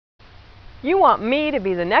You want me to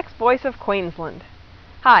be the next voice of Queensland.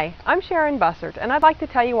 Hi, I'm Sharon, and I'd like to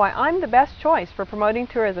tell you why I'm the best choice for promoting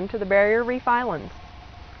tourism to the Barrier Reef Islands.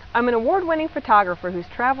 I'm an award-winning photographer who's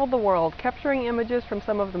traveled the world capturing images from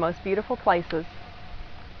some of the most beautiful places.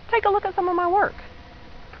 Take a look at some of my work.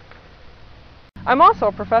 I'm also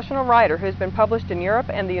a professional writer who's been published in Europe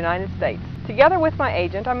and the United States. Together with my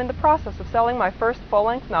agent, I'm in the process of selling my first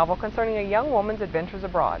full-length novel concerning a young woman's adventures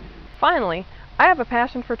abroad. Finally, I have a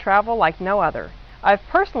passion for travel like no other. I've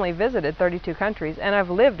personally visited 32 countries and I've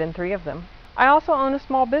lived in 3 of them. I also own a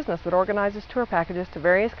small business that organizes tour packages to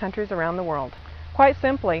various countries around the world. Quite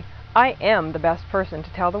simply, I am the best person to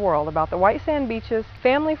tell the world about the white sand beaches,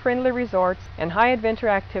 family-friendly resorts, and high-adventure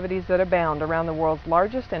activities that abound around the world's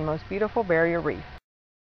largest and most beautiful barrier reef.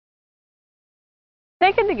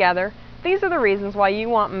 Taken together, these are the reasons why you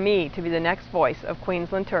want me to be the next voice of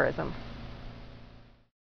Queensland tourism.